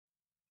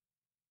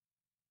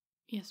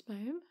Yes,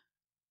 babe?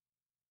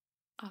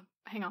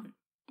 Hang on.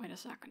 Wait a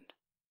second.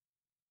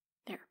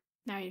 There.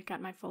 Now you've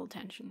got my full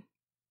attention.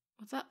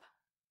 What's up?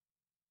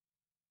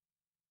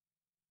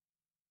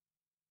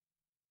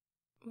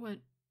 What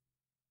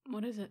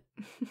is it?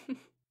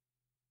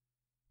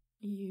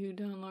 You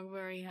don't look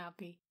very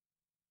happy.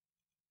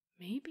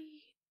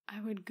 Maybe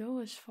I would go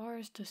as far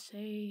as to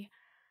say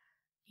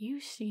you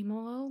seem a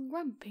little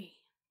grumpy.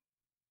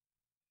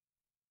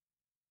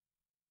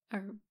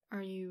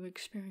 Are you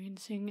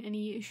experiencing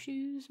any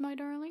issues, my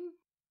darling?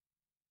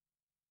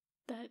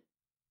 That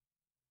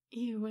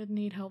you would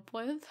need help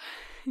with?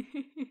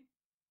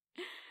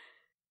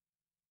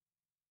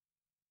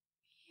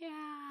 Yeah,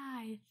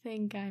 I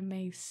think I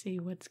may see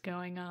what's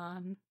going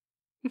on.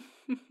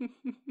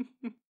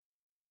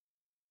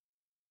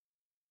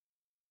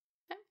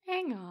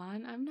 Hang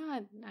on, I'm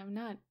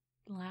not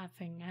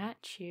laughing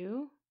at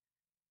you.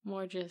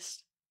 More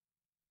just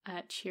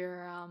at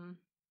your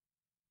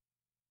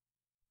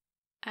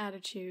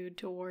attitude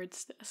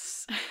towards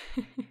this.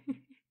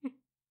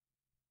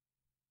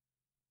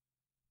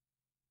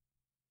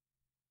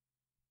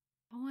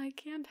 Well, I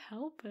can't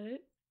help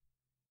it.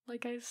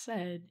 Like I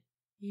said,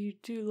 you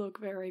do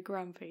look very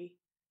grumpy,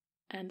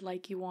 and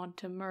like you want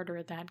to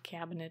murder that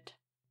cabinet.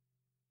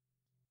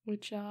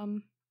 Which,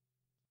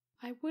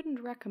 I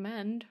wouldn't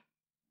recommend.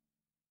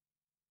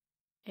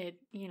 It,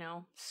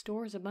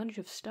 stores a bunch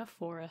of stuff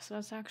for us.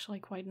 That's actually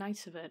quite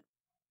nice of it.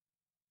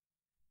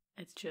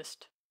 It's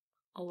just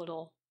a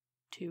little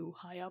too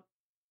high up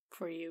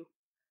for you.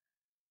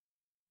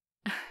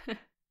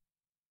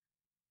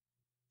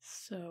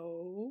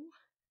 So,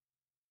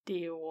 do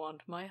you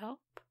want my help?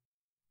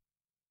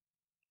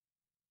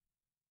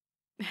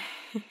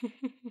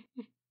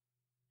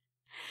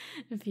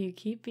 If you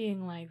keep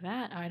being like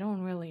that, I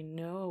don't really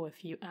know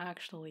if you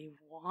actually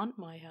want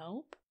my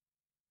help.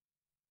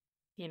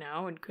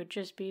 It could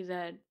just be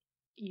that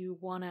you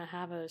want to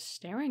have a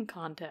staring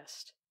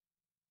contest.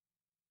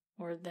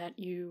 Or that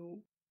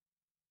you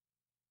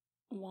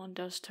want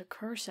us to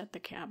curse at the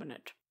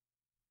cabinet.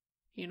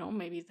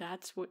 Maybe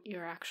that's what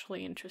you're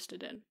actually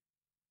interested in.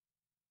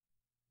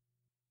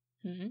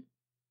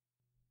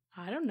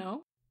 I don't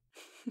know.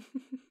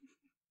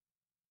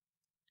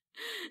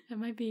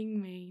 Am I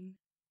being mean?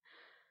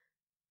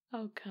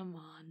 Oh, come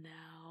on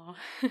now.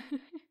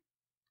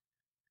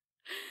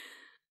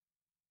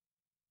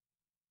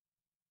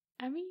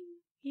 I mean,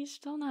 he's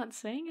still not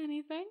saying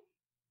anything.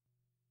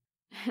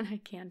 And I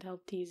can't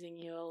help teasing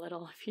you a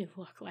little if you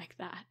look like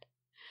that.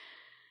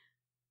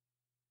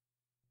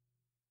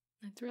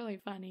 It's really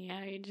funny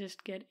how you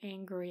just get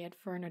angry at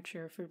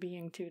furniture for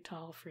being too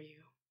tall for you.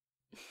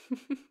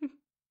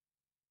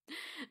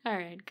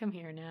 Alright, come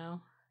here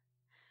now.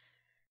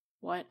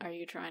 What are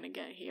you trying to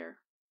get here?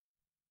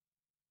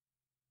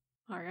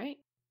 Alright,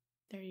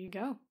 there you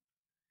go.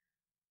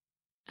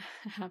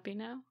 Happy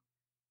now?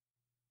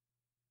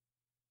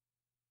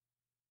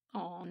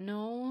 Oh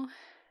no.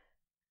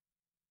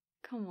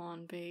 Come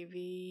on,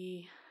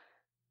 baby.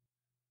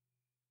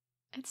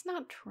 It's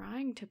not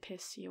trying to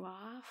piss you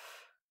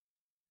off.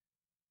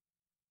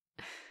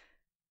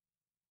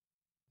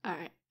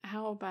 Alright,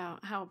 how about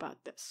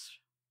this?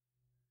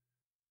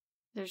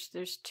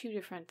 There's two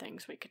different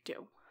things we could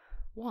do.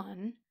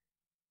 One,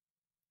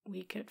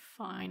 we could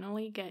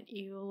finally get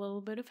you a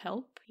little bit of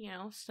help,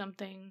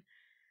 something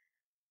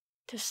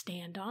to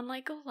stand on,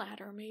 like a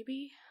ladder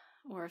maybe,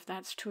 or if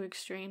that's too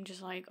extreme,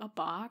 just like a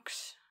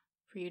box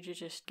for you to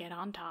just get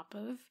on top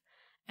of,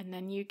 and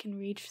then you can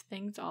reach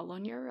things all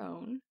on your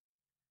own.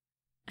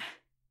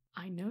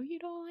 I know you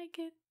don't like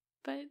it,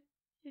 but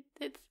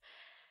it's...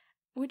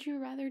 Would you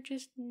rather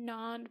just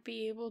not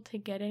be able to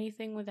get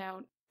anything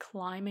without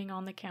climbing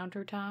on the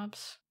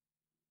countertops?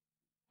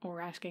 Or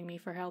asking me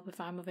for help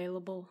if I'm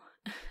available?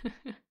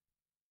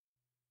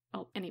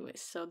 Oh,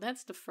 anyways, so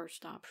that's the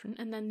first option.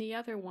 And then the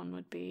other one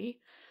would be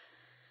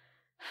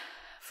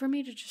for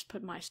me to just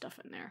put my stuff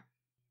in there.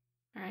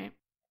 Alright?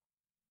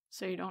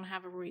 So you don't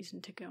have a reason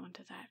to go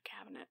into that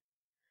cabinet.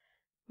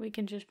 We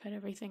can just put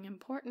everything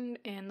important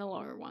in the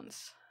lower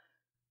ones.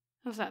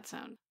 How's that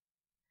sound?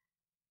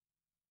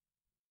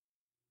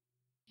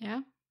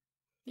 Yeah?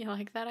 You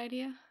like that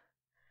idea?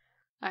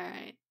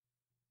 Alright.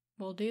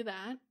 We'll do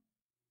that.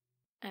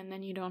 And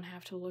then you don't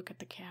have to look at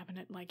the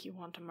cabinet like you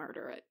want to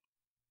murder it.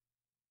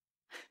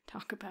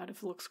 Talk about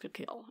if looks could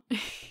kill.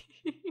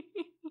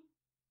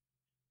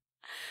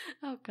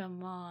 Oh,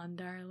 come on,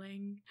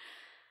 darling.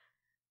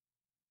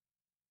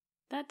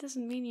 That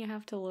doesn't mean you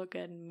have to look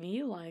at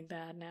me like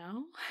that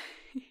now.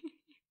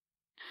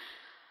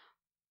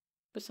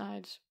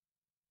 Besides,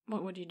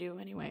 what would you do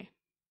anyway?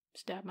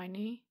 Stab my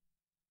knee?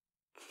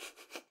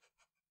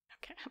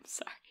 Okay, I'm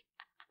sorry.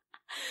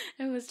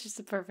 It was just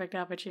a perfect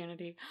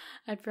opportunity.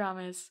 I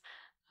promise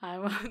I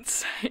won't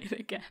say it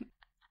again.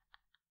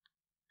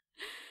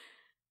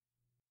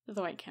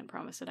 Though I can't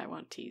promise that I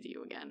won't tease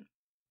you again.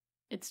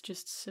 It's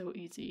just so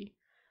easy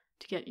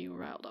to get you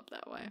riled up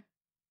that way.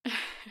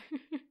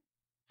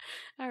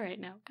 Alright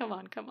now, come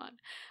on.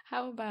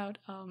 How about,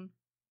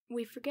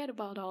 we forget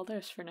about all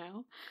this for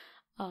now.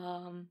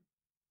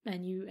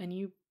 and you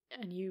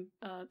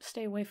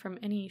stay away from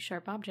any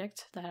sharp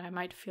object that I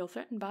might feel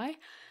threatened by,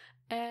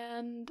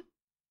 and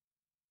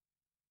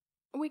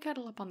we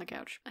cuddle up on the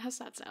couch. How's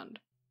that sound?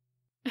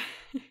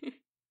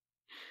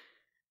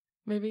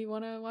 Maybe you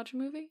want to watch a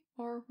movie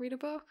or read a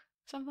book,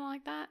 something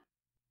like that.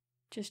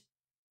 Just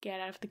get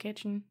out of the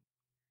kitchen,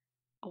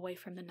 away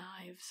from the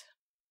knives.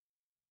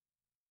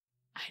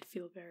 I'd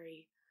feel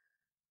very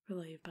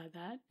relieved by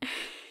that.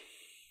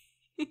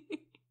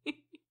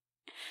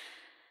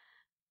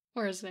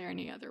 Or is there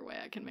any other way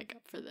I can make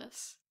up for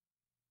this?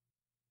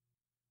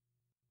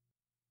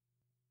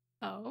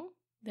 Oh,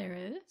 there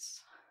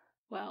is?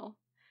 Well,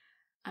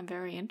 I'm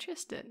very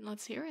interested.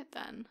 Let's hear it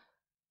then.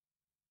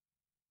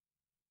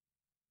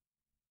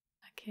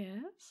 A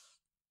kiss?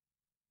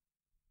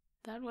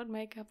 That would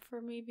make up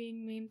for me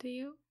being mean to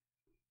you?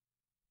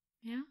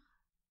 Yeah?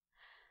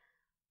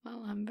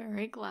 Well, I'm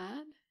very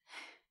glad.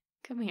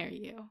 Come here,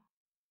 you.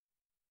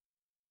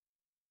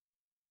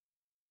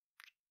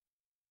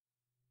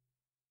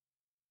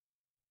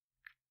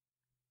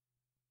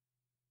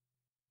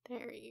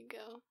 There you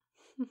go.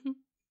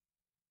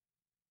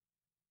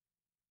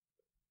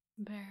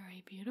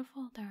 Very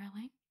beautiful,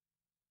 darling.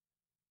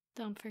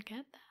 Don't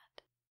forget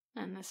that.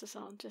 And this is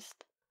all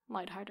just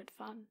lighthearted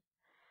fun.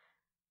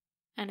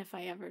 And if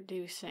I ever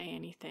do say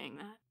anything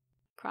that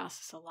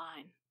crosses a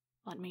line,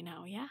 let me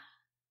know, yeah?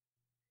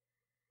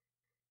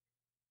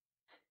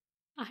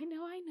 I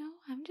know.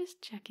 I'm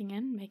just checking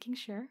in, making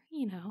sure,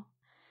 you know,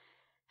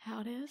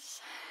 how it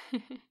is.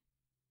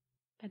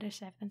 Better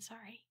safe than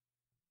sorry.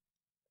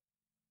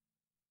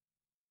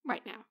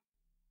 Right now,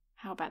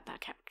 how about that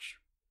couch?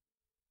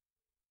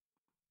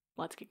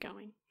 Let's get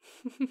going.